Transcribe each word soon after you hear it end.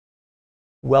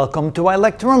Welcome to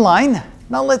iLectureOnline.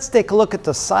 Now let's take a look at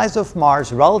the size of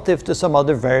Mars relative to some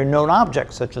other very known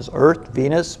objects such as Earth,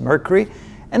 Venus, Mercury,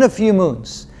 and a few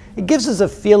moons. It gives us a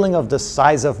feeling of the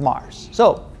size of Mars.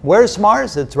 So where's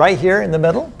Mars? It's right here in the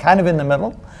middle, kind of in the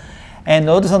middle. And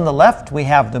notice on the left we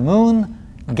have the moon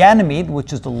Ganymede,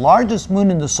 which is the largest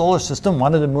moon in the solar system,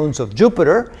 one of the moons of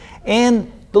Jupiter,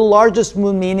 and the largest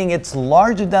moon meaning it's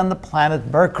larger than the planet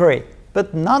Mercury,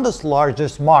 but not as large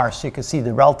as Mars. So you can see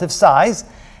the relative size.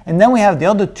 And then we have the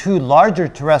other two larger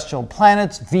terrestrial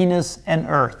planets, Venus and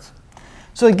Earth.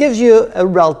 So it gives you a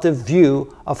relative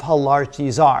view of how large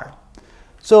these are.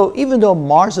 So even though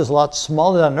Mars is a lot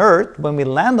smaller than Earth, when we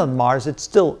land on Mars, it's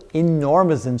still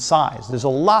enormous in size. There's a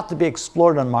lot to be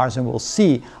explored on Mars, and we'll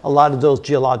see a lot of those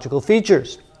geological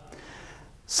features.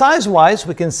 Size-wise,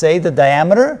 we can say the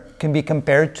diameter can be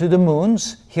compared to the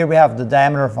moon's. Here we have the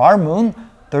diameter of our moon,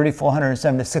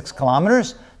 3,476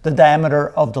 kilometers, the diameter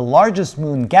of the largest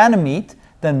moon Ganymede,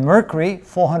 then Mercury,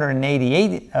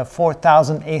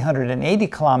 4,880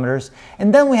 kilometers,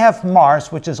 and then we have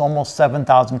Mars, which is almost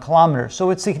 7,000 kilometers.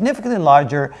 So it's significantly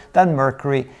larger than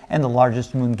Mercury and the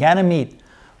largest moon Ganymede.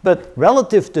 But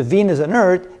relative to Venus and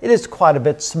Earth, it is quite a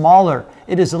bit smaller.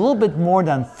 It is a little bit more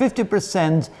than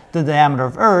 50% the diameter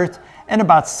of Earth and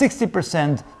about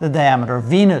 60% the diameter of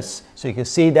Venus. So you can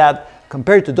see that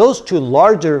compared to those two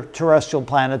larger terrestrial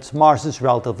planets, Mars is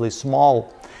relatively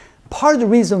small. Part of the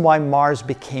reason why Mars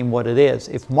became what it is,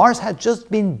 if Mars had just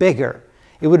been bigger,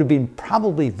 it would have been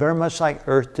probably very much like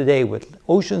Earth today with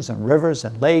oceans and rivers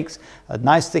and lakes, a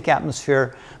nice thick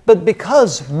atmosphere. But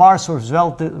because Mars was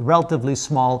relatively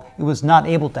small, it was not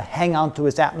able to hang on to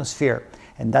its atmosphere.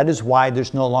 And that is why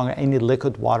there's no longer any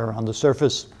liquid water on the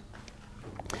surface.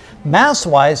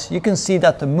 Mass-wise, you can see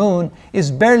that the moon is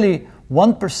barely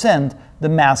 1% the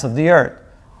mass of the Earth.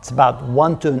 It's about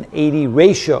 1 to an 80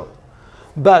 ratio.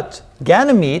 But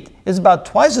Ganymede is about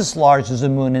twice as large as the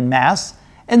moon in mass,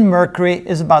 and Mercury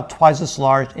is about twice as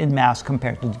large in mass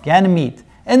compared to Ganymede.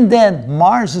 And then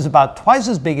Mars is about twice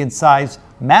as big in size,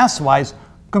 mass-wise,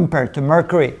 compared to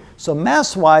Mercury. So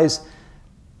mass-wise,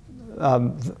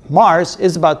 Mars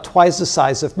is about twice the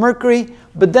size of Mercury,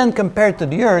 but then compared to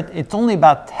the Earth, it's only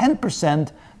about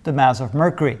 10% the mass of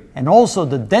Mercury. And also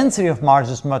the density of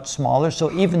Mars is much smaller,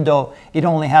 so even though it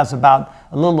only has about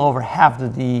a little over half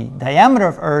the diameter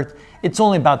of Earth, it's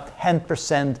only about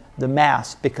 10% the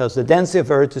mass, because the density of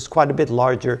Earth is quite a bit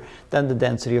larger than the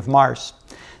density of Mars.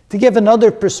 To give another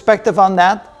perspective on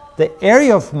that, the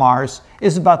area of Mars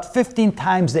is about 15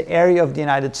 times the area of the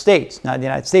United States. Now the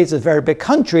United States is a very big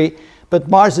country, but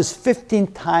Mars is 15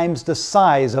 times the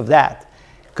size of that.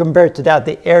 Compared to that,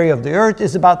 the area of the Earth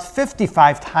is about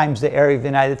 55 times the area of the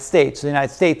United States. So the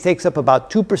United States takes up about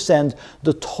 2%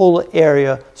 the total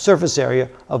area, surface area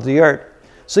of the Earth.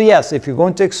 So yes, if you're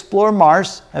going to explore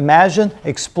Mars, imagine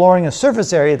exploring a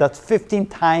surface area that's 15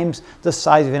 times the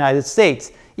size of the United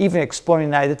States. Even exploring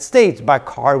the United States by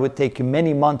car would take you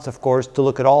many months, of course, to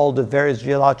look at all the various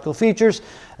geological features.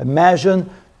 Imagine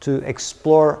to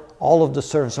explore all of the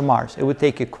surface of Mars. It would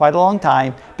take you quite a long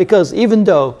time, because even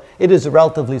though it is a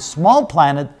relatively small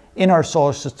planet in our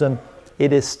solar system,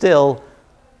 it is still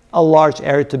a large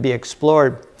area to be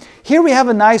explored. Here we have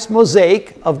a nice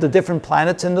mosaic of the different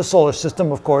planets in the solar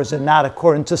system, of course, and not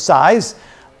according to size.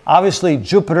 Obviously,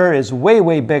 Jupiter is way,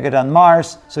 way bigger than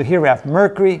Mars. So here we have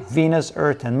Mercury, Venus,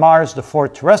 Earth, and Mars, the four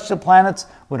terrestrial planets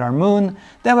with our moon.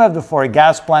 Then we have the four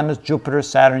gas planets, Jupiter,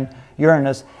 Saturn,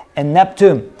 Uranus, and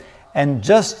Neptune. And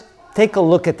just take a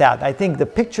look at that. I think the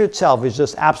picture itself is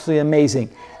just absolutely amazing.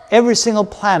 Every single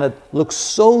planet looks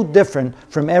so different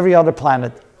from every other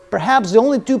planet. Perhaps the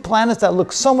only two planets that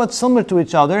look somewhat similar to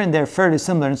each other, and they're fairly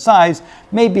similar in size,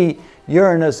 may be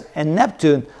Uranus and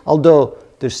Neptune, although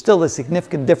there's still a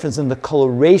significant difference in the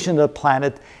coloration of the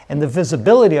planet and the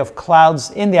visibility of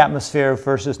clouds in the atmosphere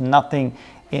versus nothing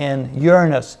in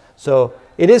Uranus. So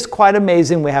it is quite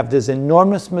amazing. We have this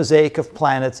enormous mosaic of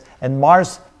planets, and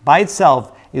Mars by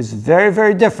itself is very,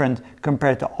 very different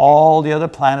compared to all the other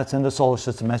planets in the solar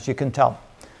system, as you can tell.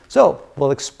 So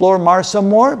we'll explore Mars some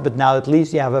more, but now at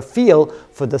least you have a feel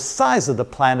for the size of the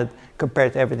planet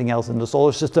compared to everything else in the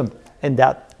solar system, and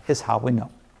that is how we know.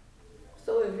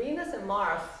 So if Venus and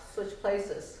Mars switch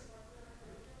places,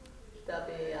 that'd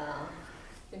be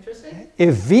interesting?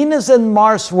 If Venus and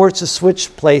Mars were to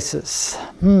switch places,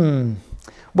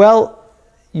 well,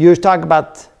 you're talking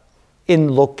about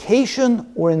in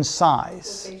location or in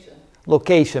size?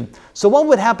 Location. So what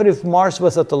would happen if Mars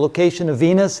was at the location of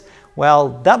Venus?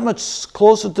 Well, that much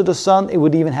closer to the sun, it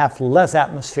would even have less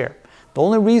atmosphere. The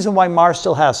only reason why Mars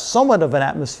still has somewhat of an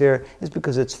atmosphere is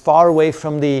because it's far away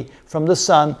from the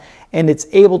sun, and it's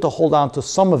able to hold on to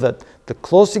some of it. The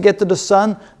closer you get to the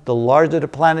sun, the larger the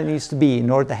planet needs to be in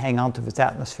order to hang on to its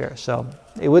atmosphere. So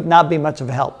it would not be much of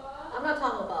a help. I'm not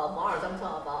talking about Mars, I'm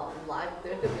talking about life.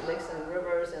 There could be lakes and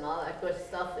rivers and all that good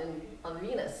stuff on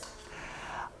Venus.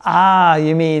 Ah,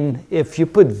 you mean if you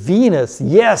put Venus,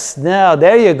 yes, now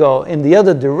there you go, in the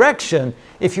other direction.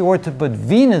 If you were to put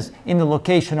Venus in the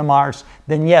location of Mars,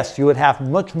 then yes, you would have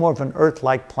much more of an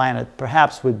Earth-like planet,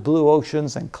 perhaps with blue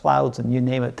oceans and clouds and you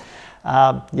name it.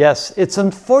 Yes, it's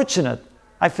unfortunate.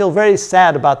 I feel very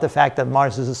sad about the fact that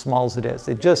Mars is as small as it is.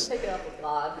 It just, Take it up with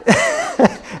God.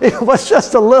 it was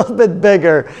just a little bit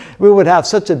bigger, we would have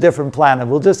such a different planet.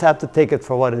 We'll just have to take it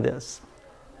for what it is.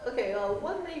 Okay,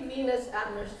 what made Venus'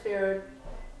 atmosphere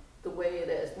the way it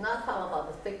is? Not talking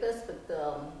about the thickness, but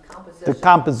the composition. The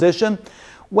composition?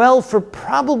 Well, for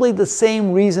probably the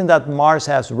same reason that Mars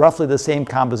has roughly the same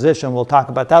composition. We'll talk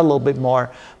about that a little bit more.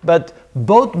 But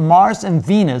both Mars and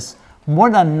Venus,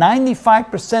 more than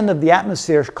 95% of the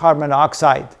atmosphere is carbon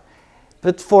dioxide,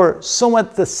 but for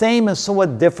somewhat the same and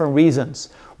somewhat different reasons.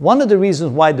 One of the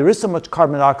reasons why there is so much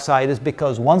carbon dioxide is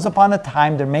because once upon a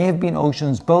time there may have been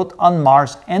oceans both on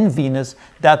Mars and Venus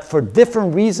that for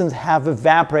different reasons have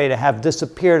evaporated, have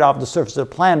disappeared off the surface of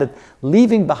the planet,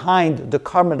 leaving behind the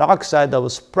carbon dioxide that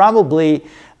was probably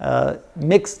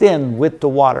mixed in with the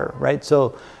water, right?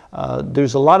 So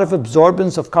there's a lot of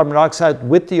absorbance of carbon dioxide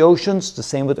with the oceans, the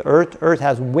same with Earth. Earth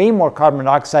has way more carbon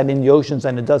dioxide in the oceans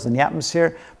than it does in the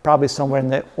atmosphere, probably somewhere in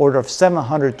the order of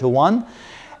 700 to 1.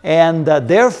 And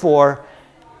therefore,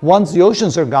 once the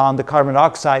oceans are gone, the carbon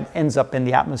dioxide ends up in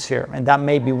the atmosphere. And that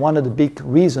may be one of the big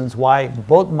reasons why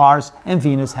both Mars and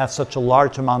Venus have such a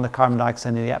large amount of carbon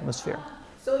dioxide in the atmosphere.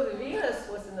 So if Venus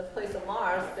was in the place of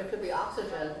Mars, there could be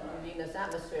oxygen in Venus'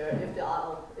 atmosphere if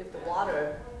the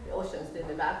water, the oceans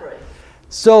didn't evaporate.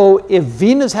 So if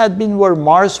Venus had been where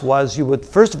Mars was, you would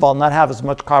first of all not have as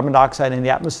much carbon dioxide in the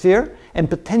atmosphere and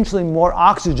potentially more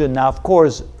oxygen. Now, of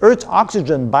course, Earth's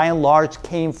oxygen by and large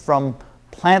came from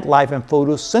plant life and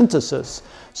photosynthesis.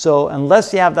 So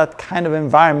unless you have that kind of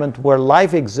environment where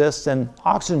life exists and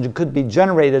oxygen could be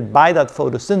generated by that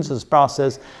photosynthesis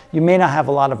process, you may not have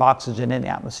a lot of oxygen in the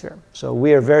atmosphere. So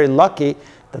we are very lucky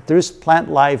that there is plant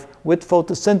life with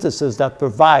photosynthesis that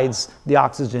provides the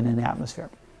oxygen in the atmosphere.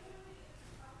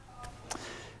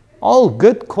 All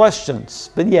good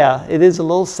questions, but yeah, it is a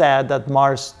little sad that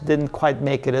Mars didn't quite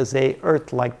make it as a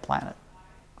Earth-like planet.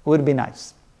 It would be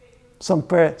nice. Some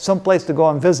place to go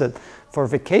and visit for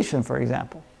vacation, for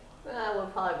example. We'll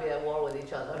probably be at war with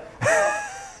each other.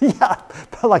 Yeah,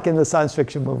 like in the science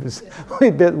fiction movies,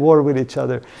 we'd be at war with each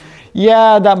other.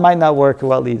 Yeah, that might not work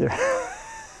well either.